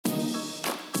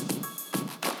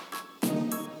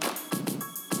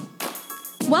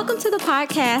Welcome to the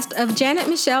podcast of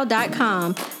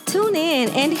janetmichelle.com. Tune in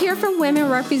and hear from women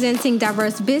representing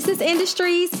diverse business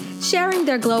industries, sharing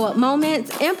their glow-up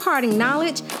moments, imparting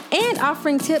knowledge, and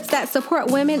offering tips that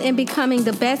support women in becoming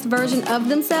the best version of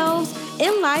themselves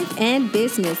in life and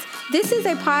business. This is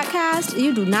a podcast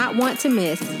you do not want to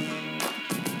miss.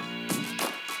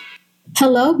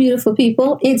 Hello, beautiful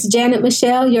people. It's Janet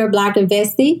Michelle, your blogger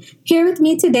bestie. Here with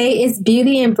me today is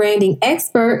beauty and branding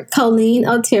expert, Coleen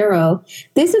Otero.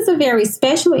 This is a very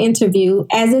special interview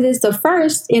as it is the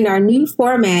first in our new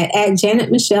format at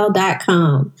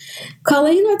janetmichelle.com.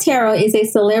 Coleen Otero is a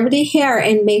celebrity hair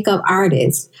and makeup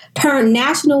artist, turned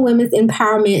national women's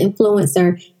empowerment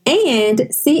influencer, and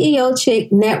CEO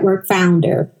Chick Network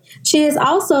founder. She is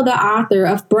also the author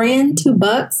of Brand to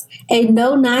Bucks, a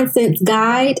no-nonsense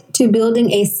guide to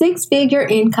building a six-figure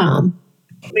income.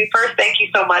 First, thank you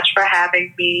so much for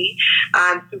having me.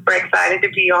 I'm super excited to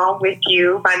be on with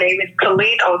you. My name is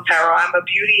Coleen Otero. I'm a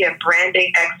beauty and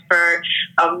branding expert,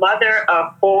 a mother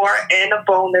of 4 and a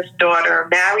bonus daughter,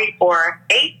 married for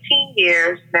 18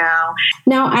 years now.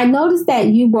 Now, I noticed that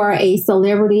you were a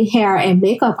celebrity hair and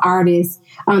makeup artist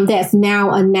that's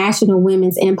now a national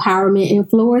women's empowerment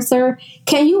influencer.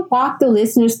 Can you walk the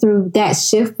listeners through that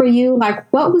shift for you? Like,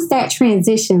 what was that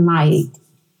transition like?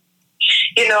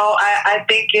 You know, I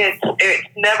think it's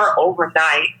never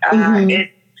overnight.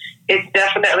 It's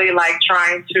definitely like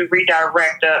trying to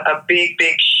redirect a big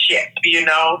ship, you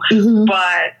know. Mm-hmm.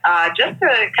 But just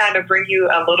to kind of bring you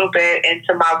a little bit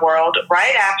into my world,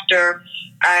 right after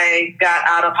I got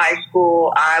out of high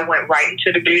school, I went right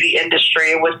into the beauty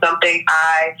industry. It was something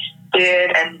I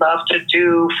did and loved to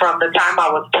do from the time I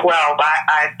was 12.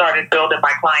 I started building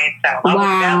my clientele. I was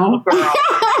that little girl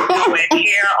doing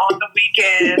hair on the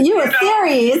weekends. You were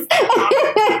serious.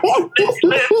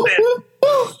 Listen.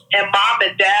 And mom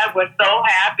and dad were so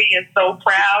happy and so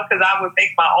proud because I would make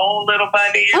my own little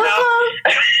money, you know,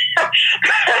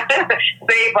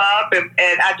 save up. And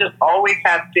I just always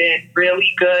have been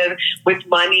really good with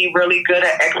money, really good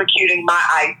at executing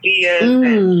my ideas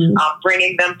and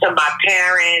bringing them to my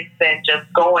parents and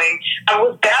just going. I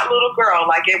was that little girl.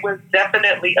 Like, it was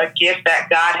definitely a gift that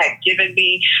God had given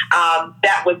me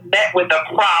that was met with a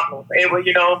problem. It was,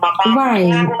 you know, my mom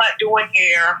was horrible at doing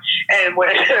hair. And when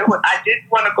I didn't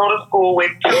want to go to school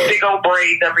with 2 big old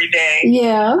braids every day.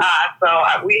 Yeah.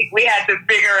 So we had to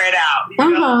figure it out. You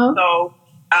know? So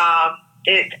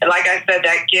it, like I said,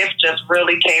 that gift just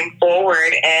really came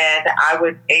forward, and I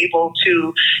was able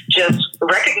to just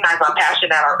recognize my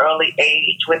passion at an early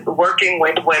age with working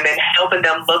with women, helping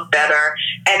them look better.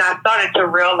 And I started to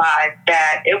realize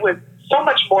that it was so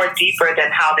much more deeper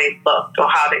than how they looked or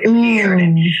how they appeared.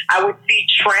 And I would see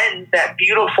trends that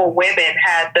beautiful women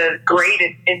had the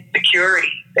greatest insecurities.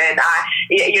 And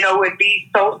it would be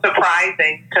so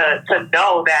surprising to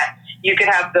know that you could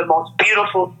have the most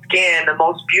beautiful skin, the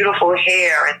most beautiful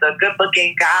hair, and the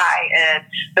good-looking guy, and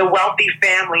the wealthy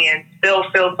family, and still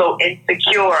feel so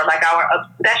insecure. Like, our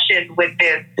obsession with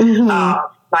this,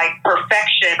 like,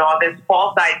 perfection or this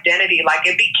false identity, like,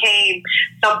 it became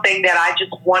something that I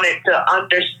just wanted to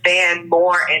understand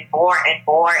more and more and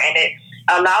more. And it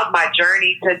allowed my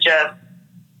journey to just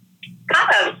kind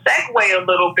of segue a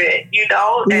little bit, you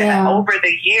know, and over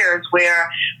the years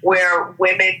where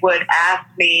women would ask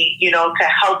me, you know, to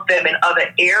help them in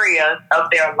other areas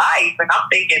of their life. And I'm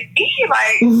thinking,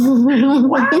 like,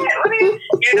 what?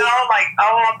 You know, like,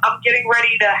 oh, I'm getting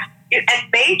ready to,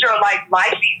 and major, like,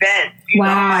 life events, you know,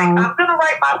 like, I'm going to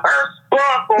write my first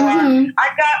book, or I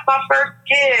got my first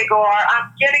gig, or I'm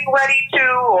getting ready to,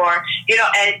 or, you know,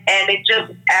 and it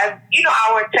just, as, you know,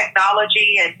 our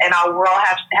technology and our world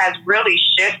has really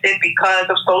shifted because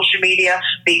of social media,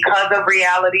 because of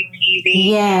reality TV.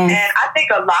 Yes. And I think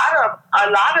a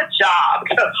lot of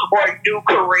jobs or new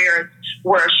careers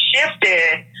were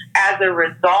shifted as a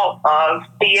result of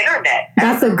the internet.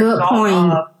 That's a good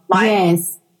point.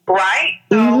 Yes. Right?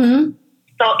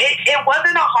 So it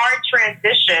wasn't a hard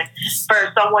transition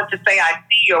for someone to say, I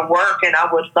see your work and I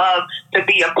would love to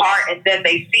be a part. And then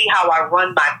they see how I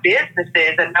run my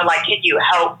businesses and they're like, can you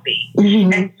help me?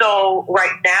 And so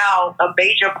right now, a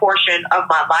major portion of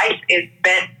my life is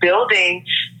spent building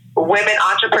women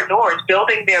entrepreneurs,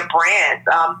 building their brands.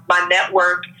 My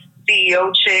network,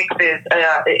 CEO Chicks,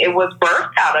 it was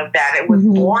birthed out of that. It was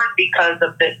born because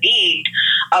of the need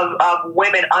of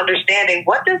women understanding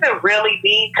what does it really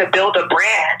mean to build a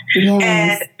brand.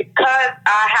 And because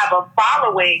I have a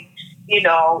following,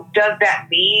 does that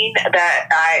mean that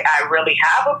I really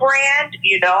have a brand?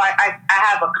 I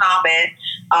have a comment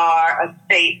or a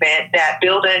statement that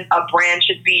building a brand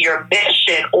should be your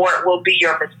mission or it will be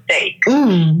your mistake.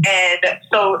 And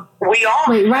so we all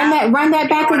run that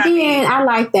back again. I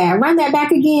like that. Run that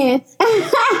back again.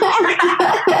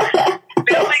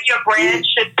 Building your brand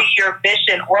should be your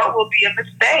mission or it will be a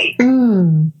mistake.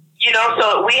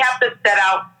 So we have to set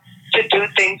out to do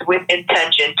things with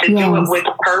intention, to do it with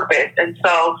purpose. And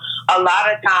so a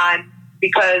lot of times,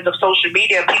 because of social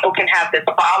media, people can have this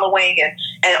following and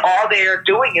all they're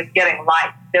doing is getting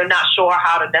likes. They're not sure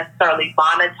how to necessarily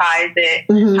monetize it,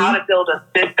 how to build a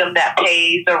system that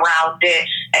pays around it.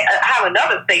 I have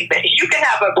another statement. You can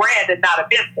have a brand and not a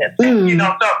business. So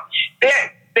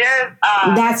there's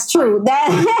that's true. That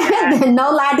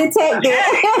no lie detected.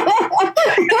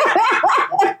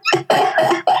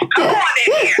 Come on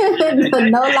in here.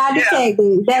 No lie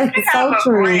detected. That is so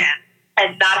true.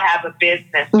 And not have a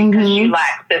business because you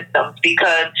lack systems,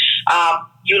 because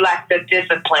you lack the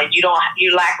discipline. You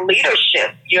lack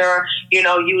leadership. You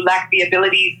lack the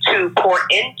ability to pour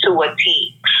into a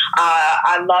team.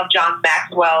 I love John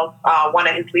Maxwell's one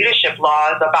of his leadership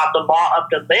laws about the law of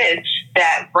the lid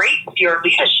that rates your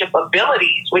leadership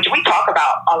abilities, which we talk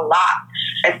about a lot,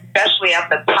 especially at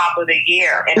the top of the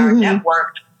year in our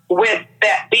network. With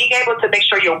that, being able to make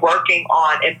sure you're working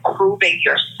on improving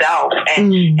yourself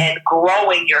and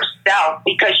growing yourself,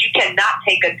 because you cannot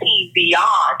take a team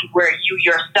beyond where you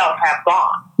yourself have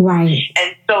gone. Right.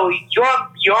 And so your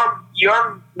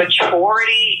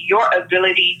maturity, your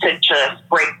ability to just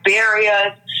break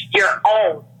barriers, your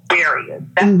own barriers.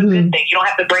 That's the good thing. You don't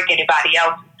have to break anybody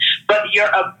else's, but your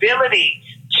ability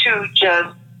to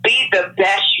just be the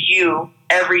best you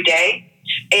every day.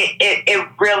 It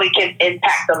really can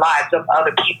impact the lives of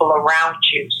other people around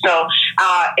you. So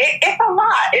it's a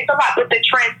lot. But the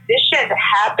transition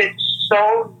happens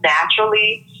so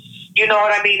naturally. You know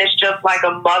what I mean? It's just like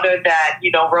a mother that,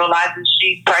 realizes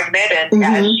she's pregnant and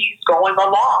as she's going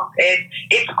along,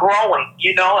 it's growing,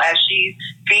 as she's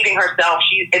feeding herself,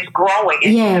 it's growing.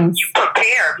 And you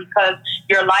prepare because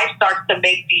your life starts to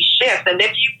make these shifts. And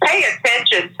if you pay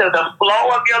attention to the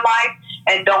flow of your life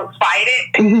and don't fight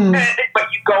it,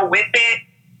 but you go with it,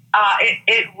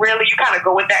 it really, you kind of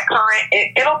go with that current,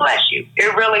 it'll bless you.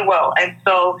 It really will. And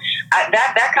so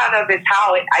that kind of is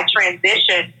how I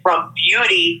transitioned from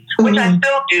beauty, which I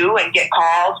still do and get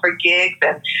calls for gigs.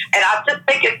 And I just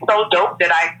think it's so dope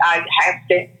that I have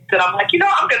that I'm like,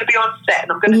 I'm going to be on set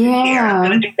and I'm going to do hair. I'm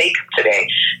going to do makeup today,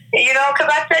 because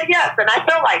I said yes and I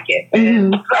feel like it.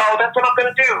 And so that's what I'm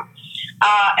going to do.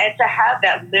 And to have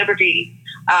that liberty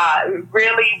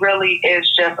really, really is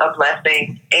just a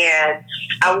blessing. And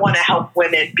I want to help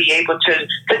women be able to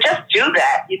just do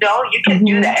that. You can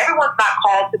do that. Everyone's not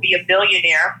called to be a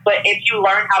billionaire, but if you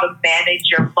learn how to manage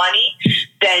your money,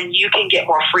 then you can get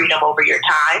more freedom over your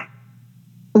time.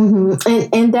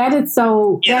 And that is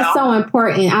so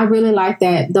important. I really like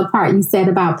the part you said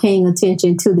about paying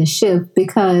attention to the shift,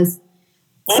 because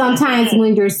sometimes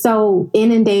when you're so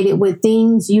inundated with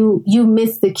things, you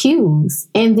miss the cues,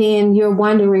 and then you're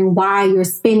wondering why you're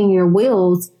spinning your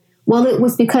wheels. Well, it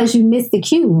was because you missed the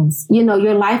cues.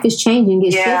 Your life is changing,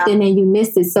 it's shifting, and you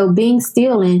missed it. So being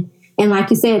still and like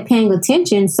you said, paying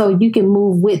attention so you can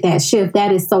move with that shift,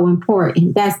 that is so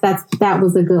important. That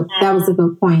was a good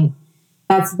point.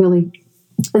 That's a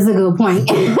good point.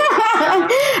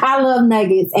 I love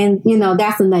nuggets, and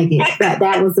that's a nugget.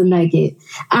 That was a nugget.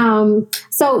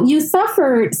 So you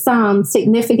suffered some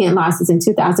significant losses in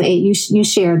 2008. You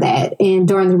shared that, and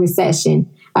during the recession,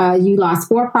 you lost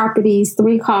 4 properties,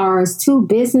 3 cars, 2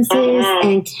 businesses,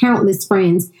 and countless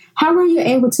friends. How were you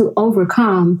able to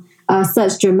overcome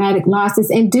such dramatic losses,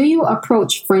 and do you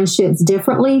approach friendships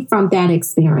differently from that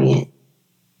experience?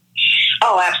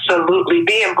 Oh, absolutely.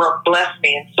 Being broke blessed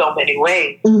me in so many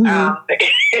ways.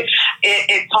 It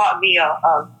taught me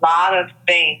a lot of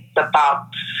things about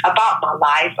my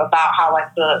life, about how I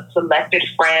selected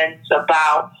friends,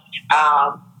 about,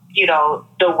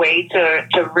 the way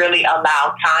to really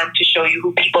allow time to show you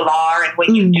who people are, and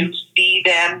when you do see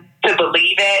them, to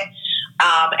believe it.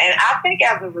 And I think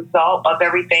as a result of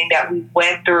everything that we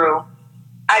went through,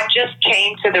 I just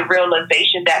came to the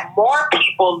realization that more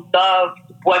people love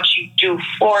what you do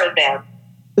for them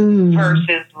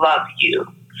versus love you.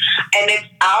 And it's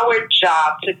our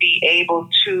job to be able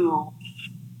to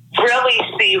really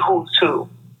see who's who.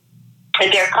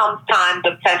 And there comes times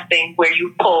of testing where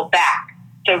you pull back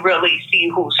to really see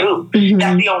who's who.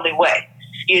 That's the only way.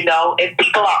 If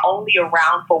people are only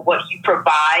around for what you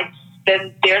provide,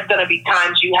 then there's going to be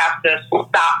times you have to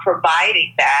stop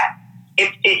providing that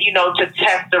to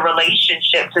test the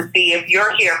relationship to see if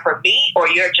you're here for me or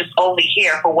you're just only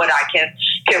here for what I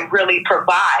can really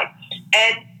provide.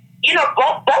 And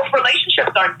both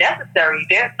relationships are necessary.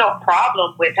 There's no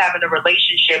problem with having a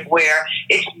relationship where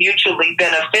it's mutually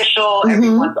beneficial.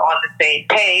 Everyone's on the same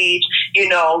page.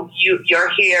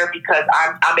 You're here because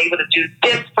I'm able to do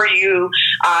this for you.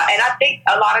 And I think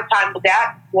a lot of times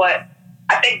that's what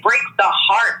I think breaks the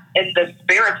heart and the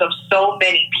spirits of so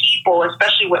many people,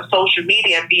 especially with social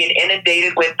media and being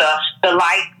inundated with the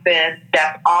likes, and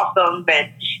that's awesome.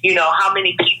 And, how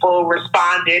many people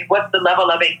responded, what's the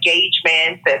level of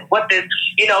engagement, and what this,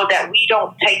 that we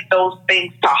don't take those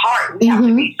things to heart. We have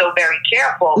to be so very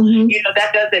careful.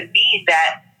 That doesn't mean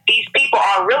that these people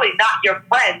are really not your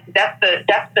friends. That's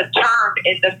the term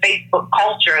in the Facebook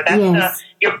culture. That's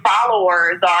your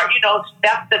followers are,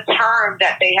 that's the term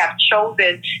that they have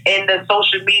chosen in the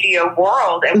social media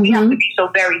world. And we have to be so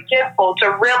very careful to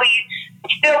really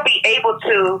still be able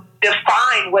to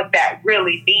define what that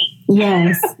really means.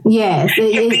 Yes. To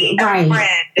be a friend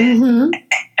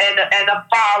and a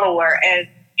follower. And,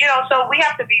 so we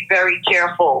have to be very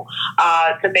careful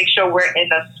to make sure we're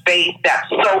in a space that's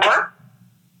sober,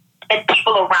 and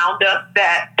people around us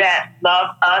that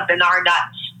love us and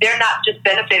they're not just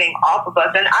benefiting off of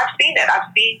us. And I've seen it.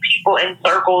 I've seen people in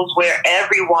circles where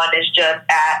everyone is just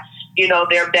at,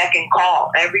 their beck and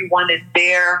call. Everyone is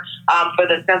there for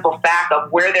the simple fact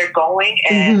of where they're going.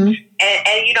 And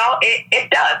it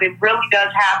does. It really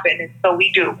does happen. And so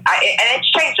we do. And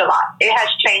it's changed a lot. It has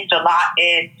changed a lot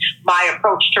in my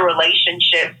approach to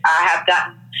relationships. I have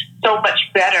gotten so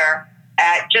much better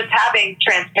at just having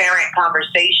transparent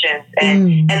conversations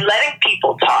and letting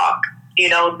people talk,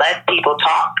 let people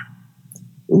talk.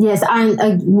 Yes.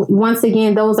 Once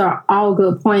again, those are all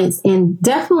good points, and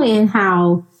definitely in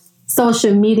how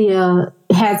social media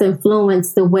has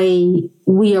influenced the way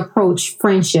we approach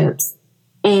friendships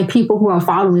and people who are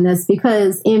following us,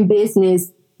 because in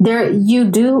business, there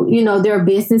are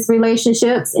business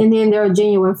relationships and then there are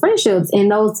genuine friendships, and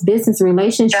those business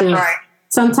relationships. That's right.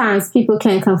 Sometimes people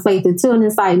can conflate the two, and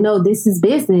it's like, no, this is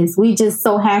business. We just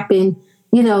so happen,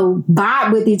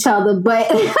 vibe with each other, but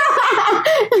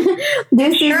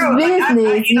this is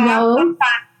business, Sometimes,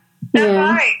 that's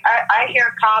right. I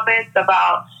hear comments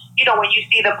about, when you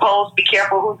see the post, be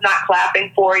careful who's not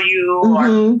clapping for you,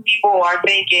 or people are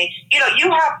thinking,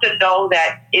 you have to know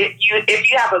that if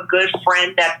you have a good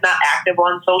friend that's not active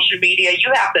on social media, you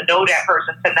have to know that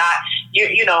person to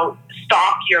not,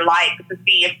 stalk your life to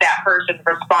see if that person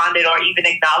responded or even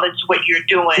acknowledged what you're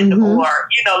doing, or,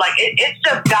 it's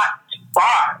just got too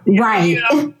far. Right.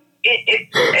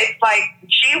 It's like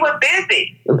she was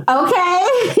busy.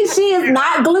 Okay. She is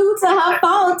not glued to her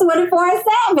phone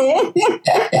 24/7.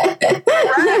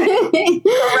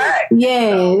 Correct.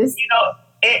 Yes. So,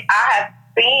 I have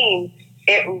seen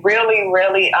it really,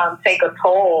 really take a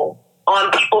toll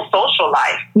on people's social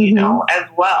life, as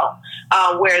well,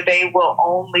 where they will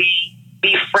only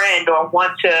befriend or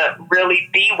want to really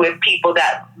be with people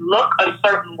that look a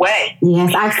certain way.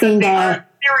 Yes, I've seen that.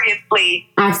 Seriously,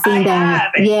 I've seen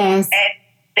that. Yes. And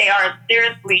they are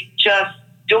seriously just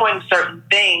doing certain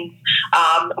things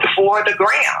for the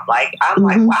gram. Like, I'm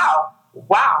like,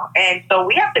 wow. And so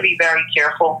we have to be very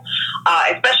careful,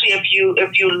 especially if you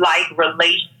like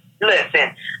listen,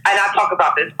 and I talk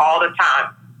about this all the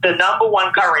time. The number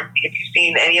one currency, if you've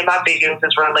seen any of my videos,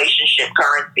 is relationship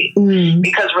currency.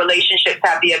 Because relationships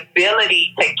have the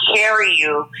ability to carry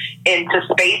you into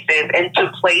spaces,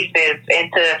 into places,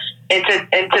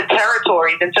 into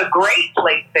territories, into great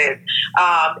places,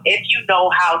 if you know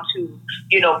how to,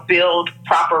 build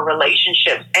proper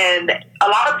relationships. And a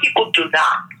lot of people do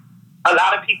not.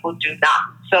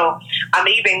 So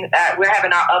we're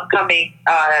having our upcoming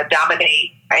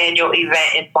Dominate annual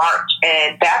event in March.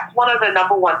 And that's one of the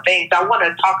number one things. I want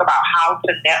to talk about how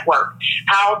to network,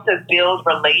 how to build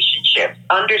relationships,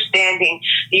 understanding,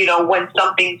 when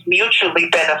something's mutually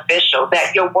beneficial,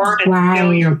 that your word is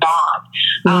still your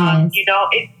bond.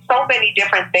 It's so many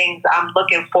different things I'm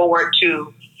looking forward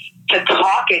to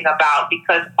talking about,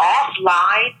 because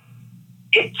offline,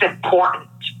 it's important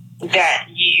that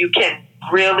you can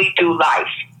really do life.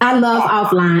 I love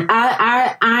offline.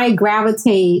 I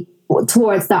gravitate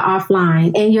towards the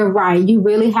offline, and you're right. You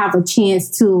really have a chance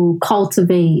to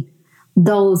cultivate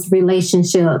those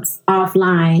relationships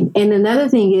offline. And another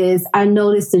thing is, I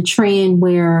noticed a trend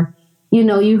where,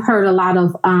 you heard a lot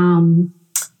of,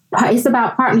 it's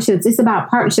about partnerships,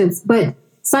 but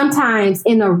sometimes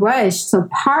in a rush to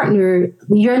partner,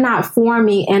 you're not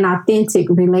forming an authentic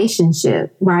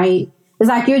relationship, right? It's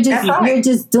like you're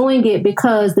just doing it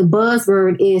because the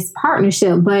buzzword is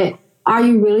partnership, but are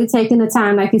you really taking the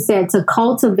time, like you said, to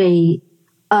cultivate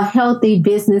a healthy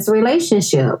business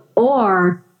relationship?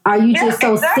 Or are you just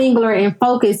so singular and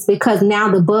focused because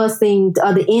now the buzz thing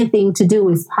or the end thing to do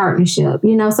is partnership?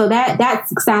 So that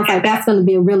sounds like that's going to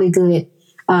be a really good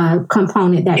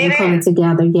component that you're putting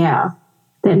together. Yeah.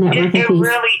 That networking piece. It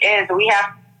really is. We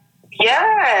have,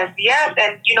 yes.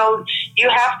 And, you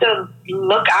have to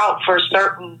look out for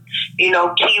certain,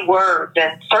 keywords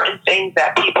and certain things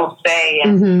that people say.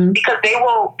 And because they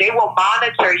will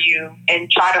monitor you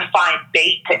and try to find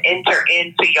bait to enter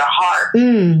into your heart.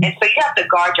 And so you have to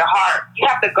guard your heart. You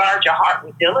have to guard your heart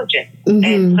with diligence.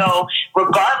 And so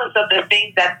regardless of the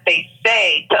things that they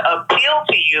say to appeal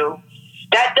to you,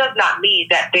 that does not mean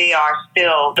that they are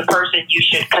still the person you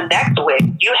should connect with.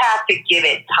 You have to give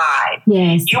it time.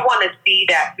 Yes. You want to see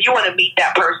that. You want to meet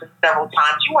that person several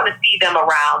times. You want to see them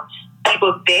around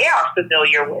people they are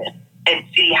familiar with and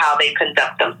see how they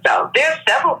conduct themselves. There's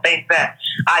several things that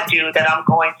I do that I'm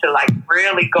going to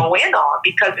really go in on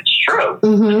because it's true.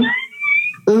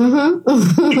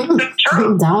 It's the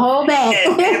truth. Don't hold back.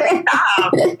 And every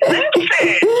time, listen,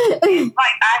 it's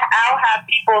like I'll have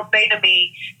people say to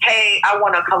me, "Hey, I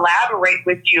want to collaborate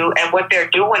with you," and what they're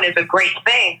doing is a great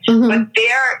thing. But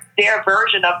their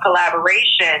version of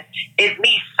collaboration is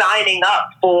me signing up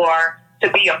to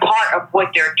be a part of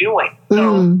what they're doing.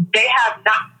 So they have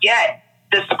not yet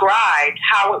described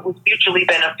how it was mutually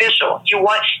beneficial.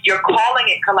 You're calling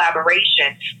it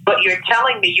collaboration, but you're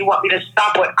telling me you want me to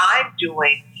stop what I'm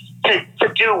doing to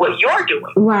do what you're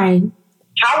doing. Right.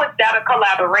 How is that a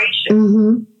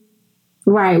collaboration?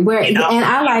 Right. And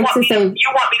I like to say,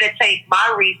 you want me to take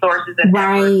my resources and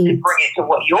efforts and bring it to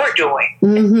what you're doing.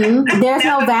 There's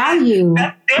no value.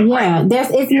 Yeah.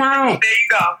 It's not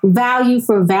value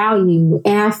for value.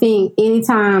 And I think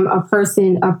anytime a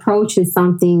person approaches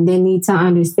something, they need to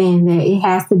understand that it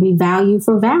has to be value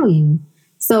for value.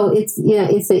 So it's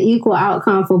an equal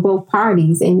outcome for both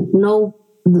parties, and no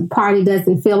party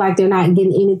doesn't feel like they're not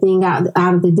getting anything out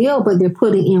of the deal, but they're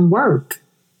putting in work.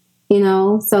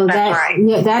 So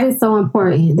that is so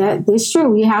important. That is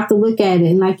true. You have to look at it.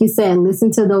 And like you said,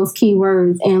 listen to those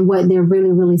keywords and what they're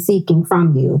really, really seeking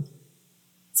from you.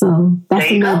 So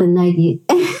that's another nugget.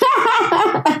 Girl,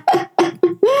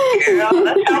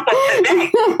 let's help us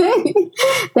today.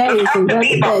 That is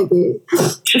another nugget.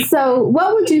 So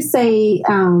what would you say,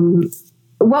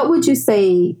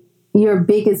 your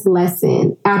biggest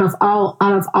lesson out of all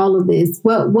of this?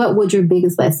 What would your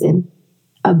biggest lesson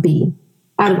be?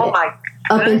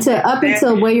 Up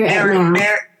until where you're at now.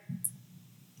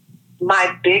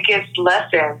 My biggest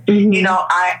lesson,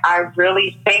 I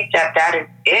really think that is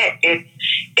it.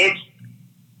 It's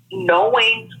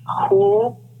knowing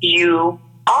who you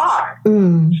are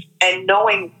and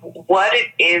knowing what it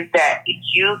is that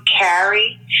you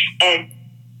carry and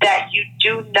that you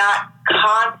do not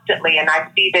constantly, and I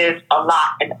see this a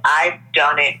lot and I've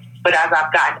done it, but as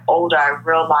I've gotten older, I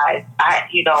realized I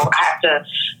have to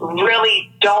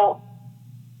really don't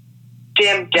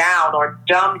dim down or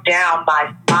dumb down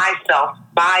myself,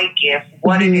 my gift,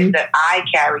 what it is that I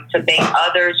carry to make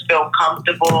others feel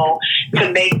comfortable,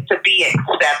 to be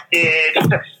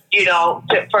accepted,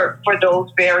 for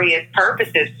those various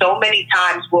purposes. So many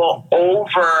times we'll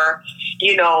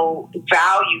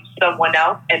value someone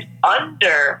else and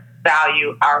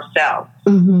undervalue ourselves.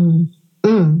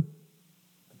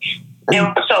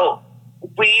 And so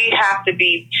we have to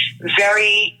be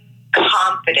very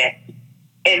confident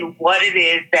in what it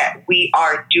is that we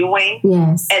are doing,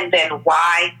 and then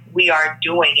why we are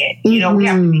doing it. We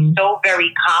have to be so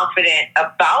very confident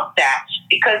about that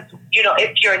because,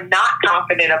 if you're not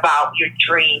confident about your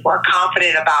dream or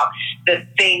confident about the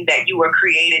thing that you were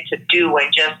created to do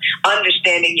and just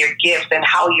understanding your gifts and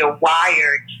how you're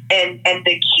wired and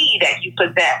the key that you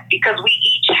possess, because we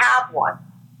each have one.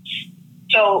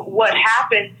 So what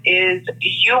happens is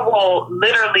you will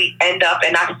literally end up,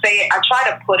 and I try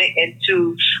to put it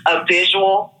into a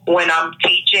visual when I'm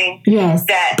teaching,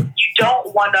 that you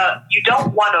don't want to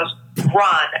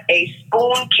run a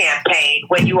spoon campaign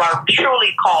when you are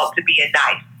truly called to be a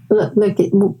knife.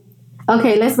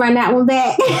 Okay, let's run that one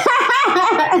back.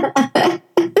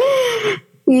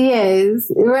 Yes.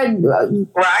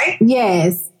 Right?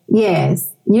 Yes.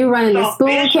 You're running a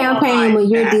spoon campaign when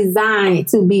you're designed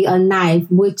to be a knife,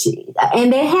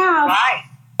 and they have,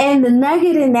 and the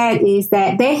nugget in that is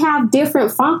that they have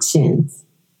different functions,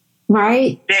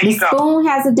 right? The spoon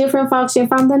has a different function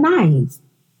from the knife.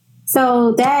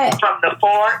 So that from the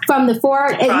fork,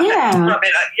 the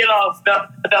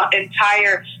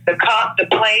entire, the cup, the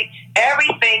plate,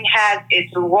 everything has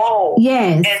its role,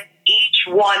 and each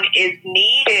one is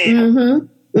needed.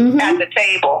 at the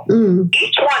table.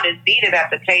 Each one is needed at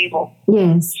the table.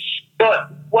 Yes.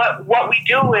 But what we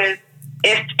do is,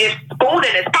 if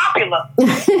spooning is popular, then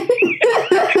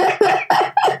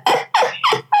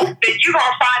you're going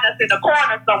to find us in the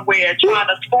corner somewhere trying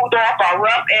to smooth off our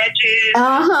rough edges,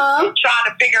 trying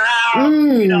to figure out,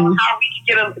 how we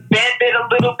can bend it a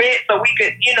little bit so we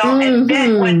could, and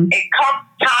then when it comes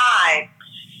time,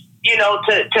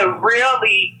 to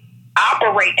really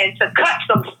operate and to cut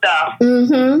some stuff,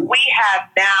 we have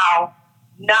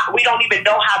now we don't even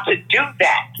know how to do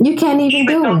that. You can't even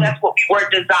do though it. That's what we were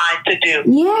designed to do.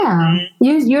 Yeah.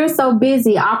 You're so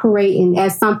busy operating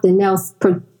as something else,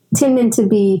 pretending to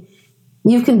be,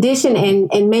 you've conditioned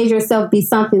and made yourself be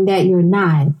something that you're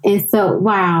not. And so,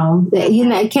 wow,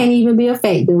 it can't even be a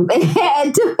fake dude.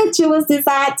 Do what you was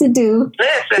designed to do.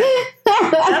 Listen,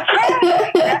 that's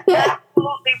right. That's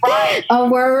absolutely right. A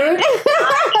word.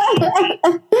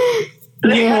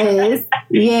 Yes.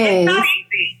 It's not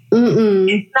easy.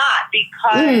 It's not,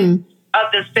 because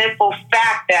of the simple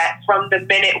fact that from the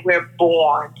minute we're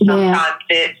born, sometimes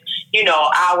it's,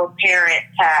 our parents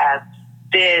have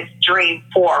this dream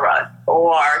for us,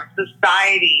 or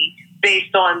society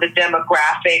based on the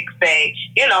demographics say,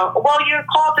 well, you're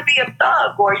called to be a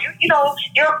thug, or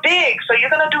you're big, so you're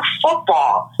going to do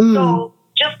football. So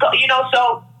just go,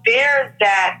 so there's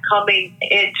that coming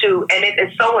into, and it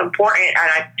is so important, and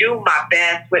I do my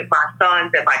best with my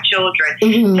sons and my children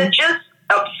to just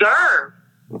observe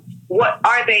what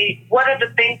are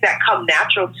the things that come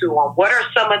natural to them? What are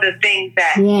some of the things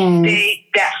that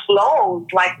that flows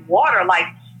like water? Like,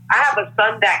 I have a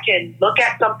son that can look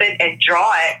at something and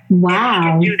draw it. Wow. And he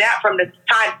can do that from the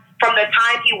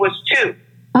time he was 2.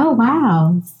 Oh,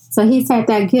 wow. So he's had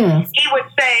that gift. He would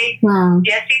say, wow.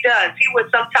 Yes, he does. He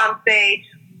would sometimes say,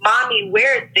 Mommy,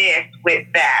 where's this with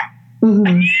that?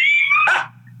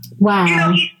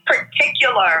 Wow. He's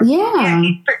particular. Yeah.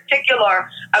 He's particular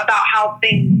about how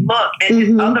things look, and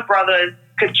his other brothers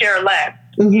could care less.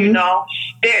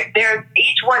 There's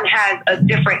each one has a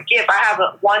different gift. I have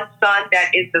one son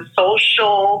that is the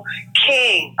social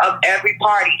king of every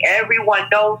party. Everyone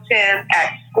knows him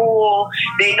at school.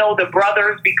 They know the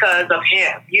brothers because of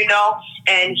him,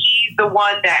 and he's the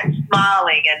one that's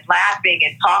smiling and laughing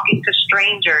and talking to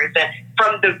strangers. And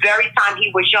from the very time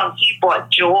he was young, he brought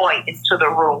joy into the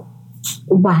room.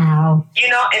 Wow.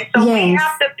 And so we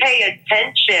have to pay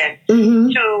attention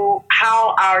to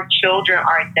how our children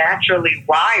are naturally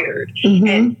wired,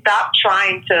 and stop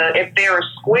trying to, if they're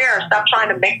square, stop trying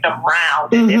to make them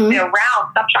round. And if they're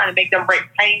round, stop trying to make them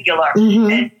rectangular.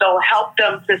 And so help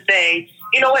them to say,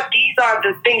 you know what, these are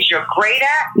the things you're great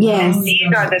at, and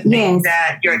these are the things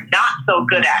that you're not so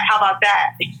good at. How about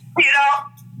that?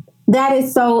 That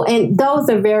is so, and those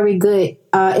are very good,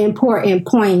 important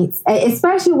points,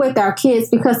 especially with our kids,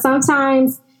 because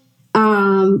sometimes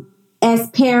as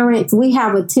parents, we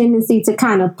have a tendency to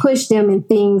kind of push them in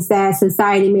things that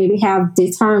society maybe have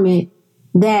determined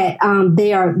that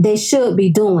they should be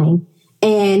doing.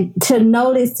 And to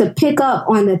notice, to pick up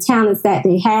on the talents that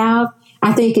they have,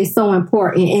 I think is so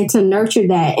important, and to nurture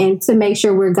that and to make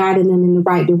sure we're guiding them in the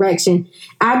right direction.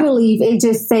 I believe it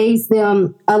just saves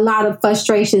them a lot of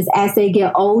frustrations as they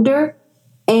get older,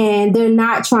 and they're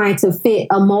not trying to fit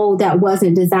a mold that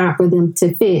wasn't designed for them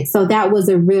to fit. So that was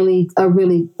that's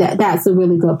a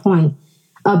really good point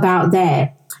about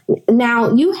that.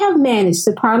 Now, you have managed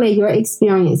to parlay your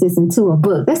experiences into a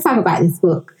book. Let's talk about this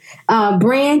book,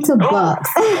 Brand to Bucks.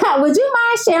 Would you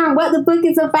mind sharing what the book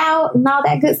is about and all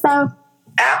that good stuff?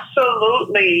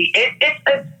 Absolutely.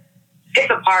 It's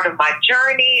a part of my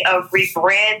journey of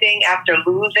rebranding after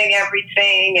losing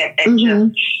everything, and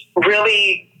just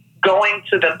really going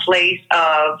to the place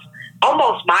of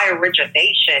almost my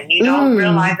origination,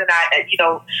 realizing that,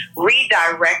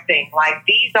 redirecting, like,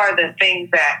 these are the things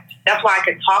that's why I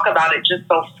could talk about it just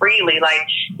so freely. Like,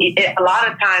 a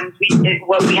lot of times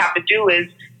what we have to do is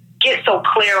get so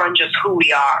clear on just who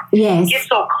we are. Yes. Get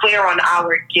so clear on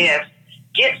our gifts.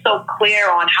 Get so clear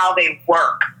on how they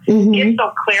work. Get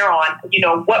so clear on,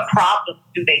 what problems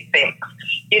do they fix.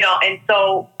 And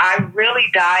so I really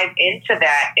dived into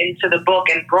the book,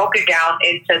 and broke it down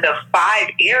into the 5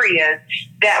 areas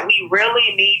that we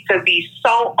really need to be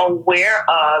so aware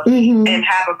of and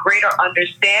have a greater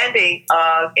understanding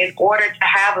of in order to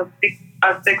have a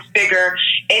 6-figure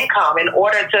income, in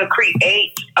order to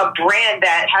create a brand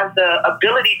that has the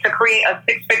ability to create a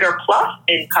 6-figure plus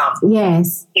income.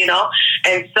 Yes.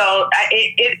 And so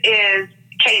it is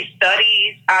case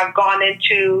studies. I've gone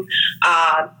into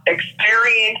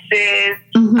experiences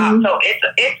So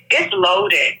it's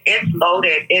loaded. It's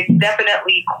loaded. It's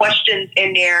definitely questions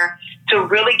in there to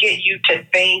really get you to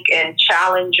think and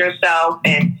challenge yourself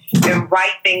and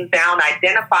write things down,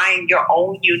 identifying your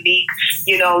own unique,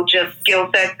 just skill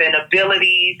sets and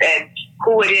abilities and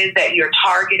who it is that you're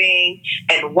targeting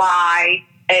and why.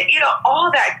 And, all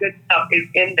that good stuff is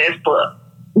in this book.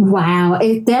 Wow.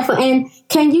 It's definitely. And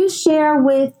can you share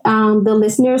with the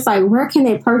listeners, like, where can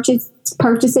they purchase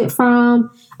it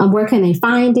from? Where can they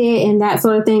find it and that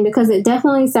sort of thing? Because it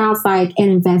definitely sounds like an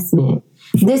investment.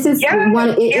 This is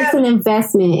it's an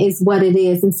investment is what it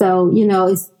is. And so,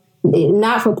 it's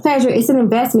not for pleasure. It's an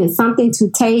investment, something to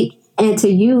take and to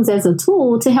use as a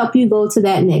tool to help you go to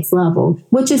that next level,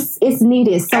 which is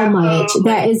needed so much.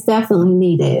 That is definitely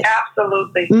needed.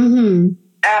 Absolutely. Mm-hmm.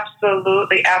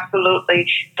 Absolutely.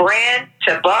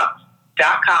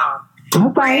 Brand2bucks.com.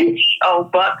 Okay.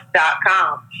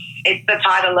 Brand2bucks.com. It's the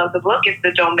title of the book. It's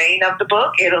the domain of the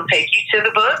book. It'll take you to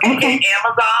the book. Okay. It's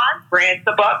Amazon,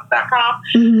 brand2bucks.com.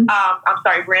 Mm-hmm. I'm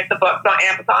sorry, Brand2bucks on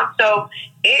Amazon. So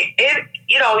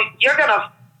you're going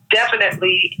to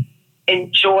definitely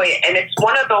enjoy it. And it's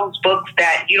one of those books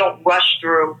that you don't rush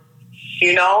through,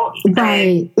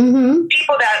 Right. Mm-hmm.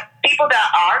 People that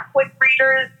are quick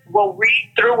readers will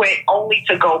read through it only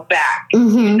to go back,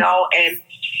 Mm-hmm. and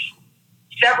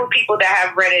several people that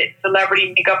have read it,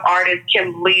 celebrity makeup artist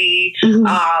Kim Lee, Mm-hmm.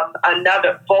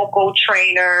 Another vocal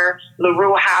trainer,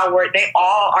 LaRue Howard, they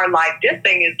all are like, this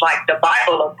thing is like the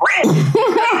Bible of branding.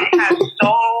 It has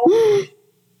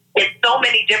so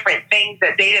many different things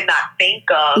that they did not think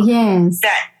of. Yes.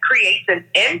 That creates an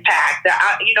impact.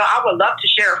 That I would love to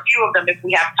share a few of them if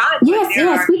we have time.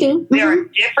 Yes, we do. Mm-hmm. There are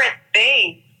different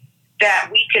things that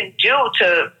we can do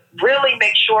to really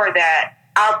make sure that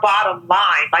our bottom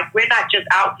line, like we're not just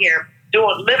out here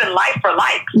living life for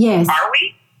life. Yes. Are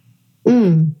we?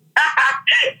 Mm.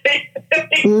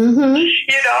 Mm-hmm.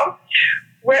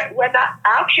 We're not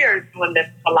out here doing this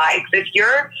for likes. If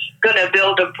you're going to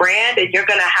build a brand and you're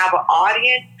going to have an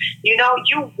audience, you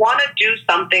want to do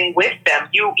something with them.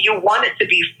 You want it to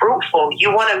be fruitful.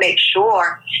 You want to make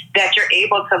sure that you're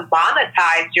able to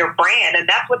monetize your brand. And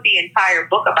that's what the entire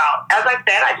book about. As I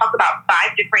said, I talk about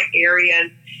 5 different areas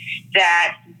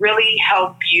that really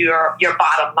help your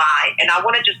bottom line. And I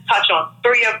want to just touch on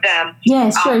 3 of them.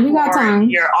 Yes, sure. You got time.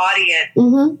 Your audience.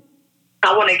 Mm-hmm.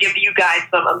 I want to give you guys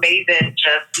some amazing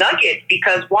just nuggets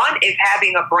because one is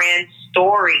having a brand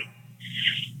story.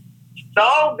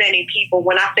 So many people,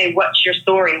 when I say, what's your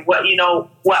story? Why are you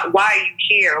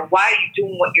here? Why are you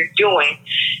doing what you're doing?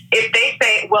 If they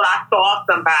say, well, I saw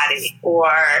somebody or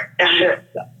I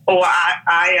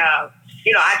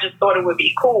just thought it would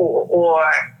be cool or,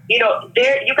 you got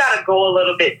to go a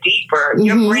little bit deeper. Mm-hmm.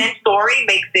 Your brand story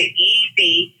makes it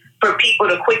easy for people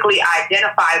to quickly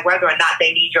identify whether or not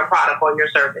they need your product or your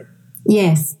service.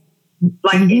 Yes.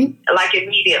 Like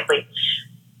immediately.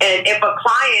 And if a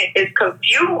client is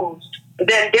confused,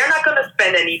 then they're not going to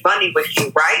spend any money with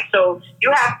you, right? So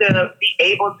you have to be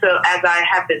able to, as I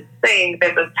have been saying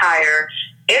this entire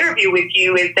interview with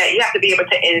you, is that you have to be able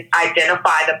to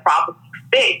identify the problem you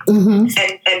fix mm-hmm.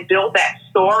 and build that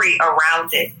story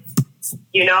around it.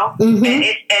 Mm-hmm. And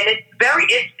it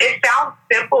sounds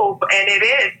simple, and it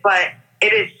is, but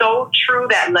it is so true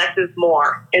that less is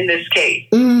more in this case.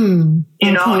 And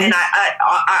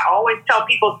I always tell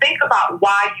people, think about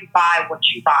why you buy what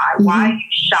you buy, mm-hmm. why you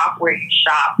shop where you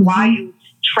shop, mm-hmm. why you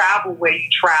travel where you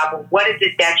travel. What is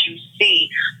it that you see?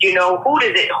 Who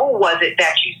was it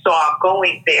that you saw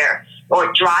going there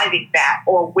or driving that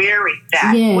or wearing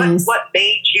that? Yes. What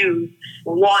made you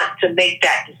want to make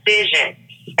that decision?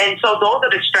 And so those are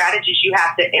the strategies you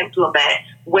have to implement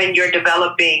when you're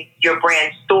developing your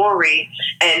brand story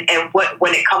and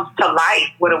when it comes to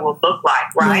life, what it will look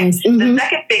like, right? Yes. Mm-hmm. The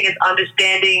second thing is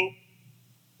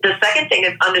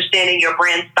understanding your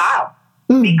brand style.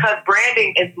 Because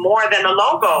branding is more than a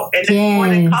logo and it's more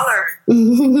than color.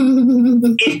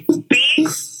 It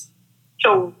speaks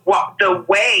to the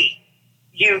way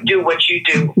you do what you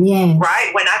do,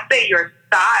 right? When I say your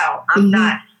style, I'm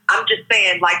just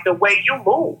saying like the way you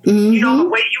move, mm-hmm. The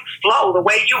way you flow, the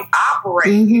way you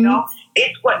operate, mm-hmm.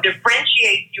 It's what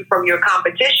differentiates you from your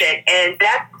competition. And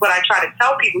that's what I try to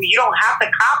tell people. You don't have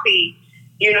to copy,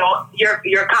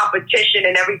 your competition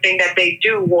and everything that they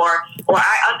do, or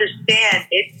I understand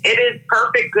it is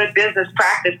perfect good business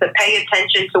practice to pay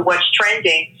attention to what's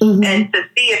trending mm-hmm. and to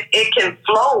see if it can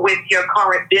flow with your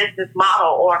current business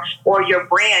model or your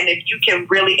brand, if you can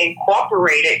really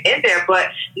incorporate it in there,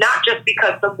 but not just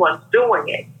because someone's doing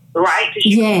it, right? Because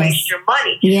you can waste your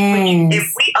money. Yes. But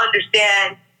if we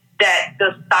understand that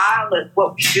the style is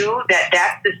what we do,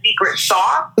 that's the secret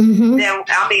sauce, then,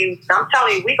 I mean, I'm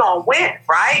telling you, we're going to win,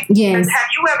 right? Yes. Have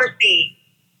you ever seen,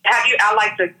 I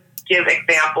like to give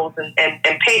examples and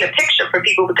paint a picture for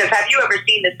people, because have you ever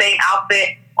seen the same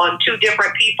outfit on two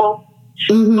different people,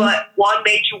 but one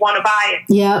made you want to buy it?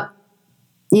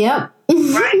 Yep.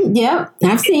 Right? Yep.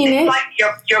 I've seen it. It's like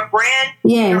your brand,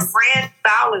 your brand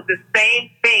style is the same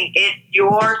thing. It's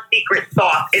your secret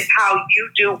sauce. It's how you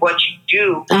do what you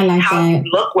do. I like how that.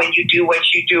 you look when you do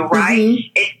what you do, right?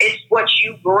 It's what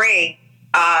you bring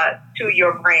to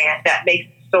your brand that makes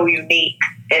it so unique.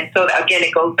 And so, again,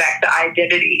 it goes back to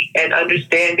identity and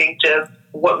understanding just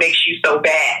what makes you so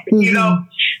bad. You know,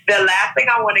 the last thing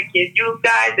I want to give you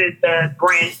guys is the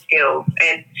brand skills.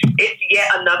 And it's yet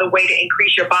another way to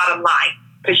increase your bottom line,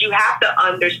 because you have to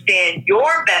understand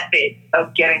your method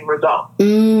of getting results.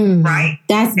 Right?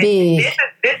 That's big.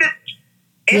 This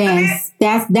is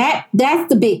yes, that's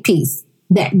the big piece.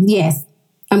 Yes.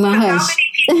 I'm going to hush.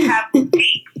 How many people have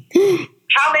boutiques?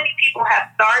 How many people have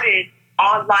started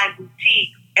online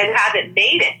boutiques and haven't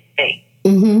made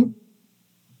anything?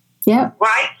 Yep.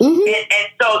 Right? And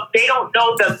so they don't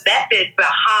know the method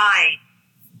behind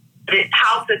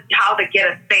how to get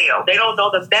a sale. They don't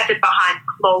know the method behind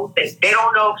clothing. They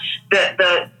don't know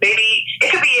the maybe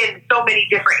it could be in so many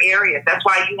different areas. That's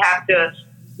why you have to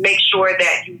make sure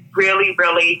that you really,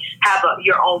 really have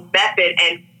your own method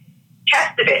and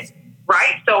tested it.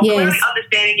 Right? So really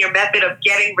understanding your method of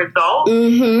getting results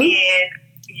and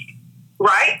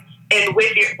right? And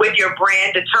with your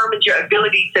brand determines your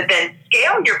ability to then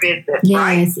scale your business,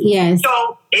 right? Yes.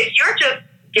 So if you're just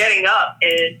getting up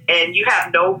and you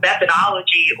have no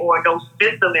methodology or no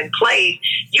system in place,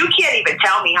 you can't even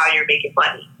tell me how you're making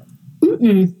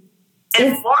money.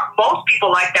 And most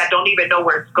people like that don't even know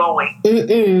where it's going.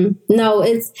 No,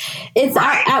 it's.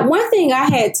 Right. One thing I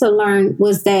had to learn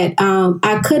was that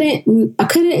I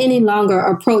couldn't any longer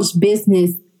approach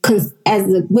business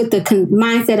with the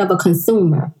mindset of a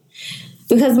consumer.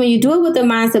 Because when you do it with the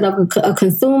mindset of a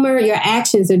consumer, your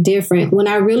actions are different.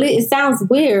 It sounds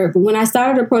weird, but when I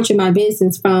started approaching my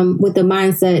business with the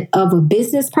mindset of a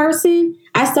business person,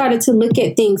 I started to look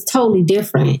at things totally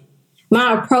different.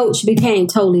 My approach became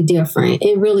totally different.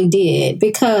 It really did,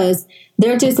 because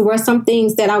there just were some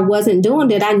things that I wasn't doing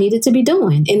that I needed to be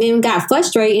doing. And then got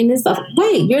frustrated and it's like,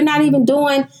 wait, you're not even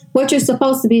doing what you're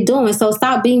supposed to be doing. So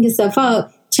stop beating yourself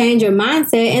up, change your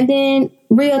mindset, and then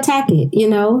reattack it, you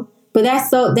know? But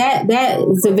that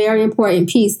is a very important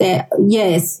piece that,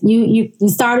 yes, you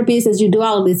start a business, you do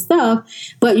all of this stuff,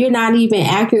 but you're not even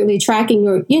accurately tracking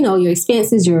your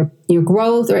expenses, your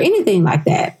growth or anything like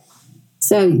that.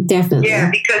 So definitely.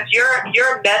 Yeah, because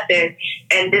your method,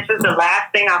 and this is the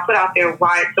last thing I'll put out there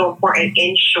why it's so important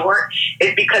in short,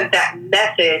 is because that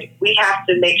method, we have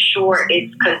to make sure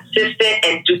it's consistent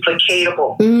and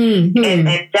duplicatable.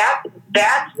 And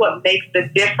that's what makes the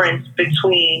difference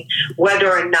between whether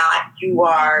or not you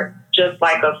are just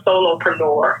like a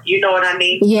solopreneur. You know what I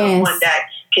mean? Yes. Someone that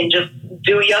can just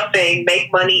do your thing,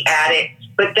 make money at it.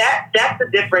 But that's the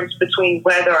difference between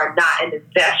whether or not an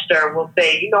investor will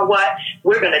say, you know what,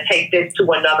 we're going to take this to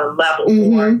another level,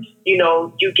 or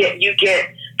you get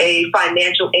a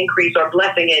financial increase or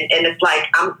blessing, and it's like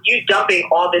you dumping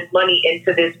all this money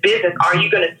into this business. Are you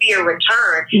going to see a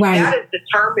return? Right. That is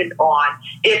determined on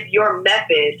if your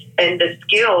method and the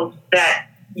skills that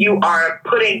you are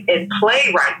putting in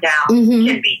play right now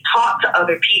can be taught to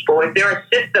other people. Is there a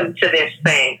system to this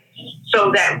thing?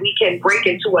 So that we can break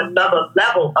into another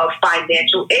level of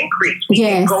financial increase. We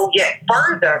can go yet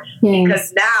further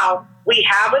because now we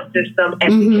have a system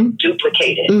and we can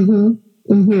duplicate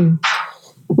it.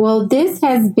 Well, this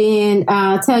has been,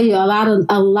 I'll tell you, a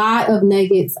lot of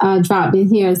nuggets dropped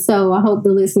in here. So I hope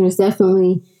the listeners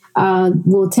definitely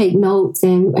will take notes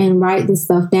and write this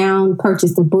stuff down,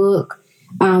 purchase the book.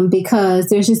 Because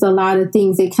there's just a lot of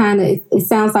things. It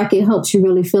sounds like it helps you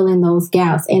really fill in those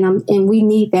gaps. And we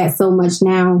need that so much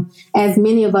now, as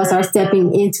many of us are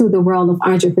stepping into the world of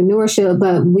entrepreneurship,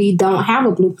 but we don't have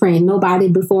a blueprint. Nobody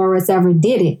before us ever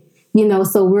did it.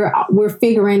 So we're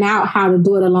figuring out how to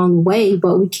do it along the way,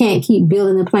 but we can't keep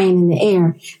building a plane in the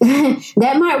air.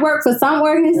 That might work for some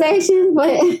organizations, but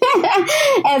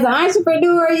as an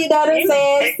entrepreneur, you know what I'm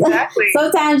saying? Exactly.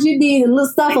 Sometimes you need a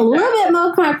little bit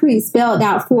more concrete spelled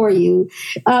out for you.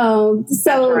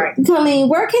 So, right. Coleen,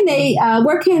 where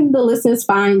can the listeners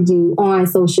find you on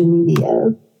social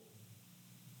media?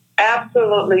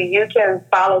 Absolutely. You can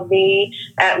follow me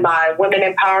at my Women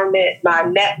Empowerment, my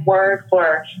network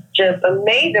for just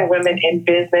amazing women in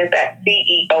business at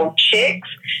CEO Chicks.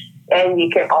 And you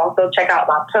can also check out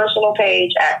my personal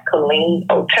page at Coleen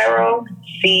Otero,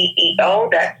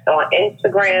 CEO. That's on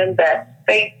Instagram, that's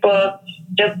Facebook.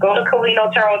 Just go to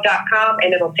ColeenOtero.com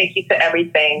and it'll take you to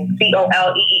everything.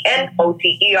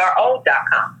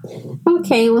 ColeenOtero.com.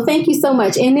 Okay, well, thank you so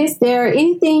much. And is there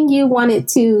anything you wanted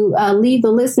to leave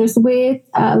the listeners with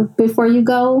before you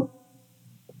go?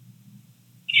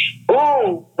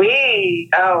 Oh man,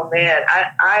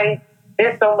 I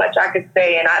there's so much I could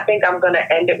say, and I think I'm going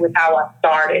to end it with how I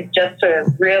started, just to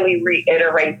really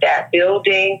reiterate that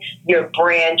building your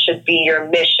brand should be your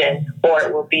mission, or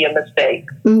it will be a mistake.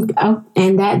 Oh,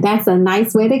 and that's a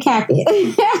nice way to cap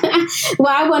it.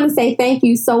 Well, I want to say thank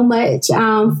you so much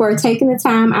for taking the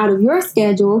time out of your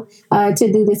schedule to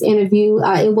do this interview.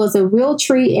 It was a real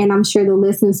treat, and I'm sure the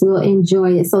listeners will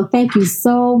enjoy it. So thank you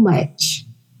so much.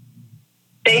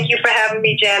 Thank you for having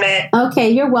me, Janet. Okay,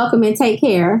 you're welcome, and take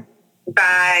care.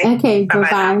 Bye. Okay,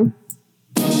 bye-bye.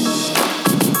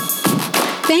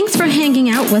 Thanks for hanging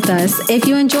out with us. If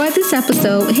you enjoyed this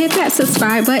episode, hit that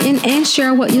subscribe button and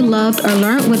share what you loved or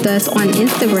learned with us on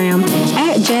Instagram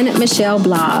at Janet Michelle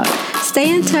Blog.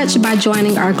 Stay in touch by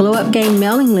joining our Glow Up Gang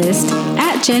mailing list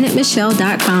at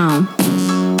janetmichelle.com.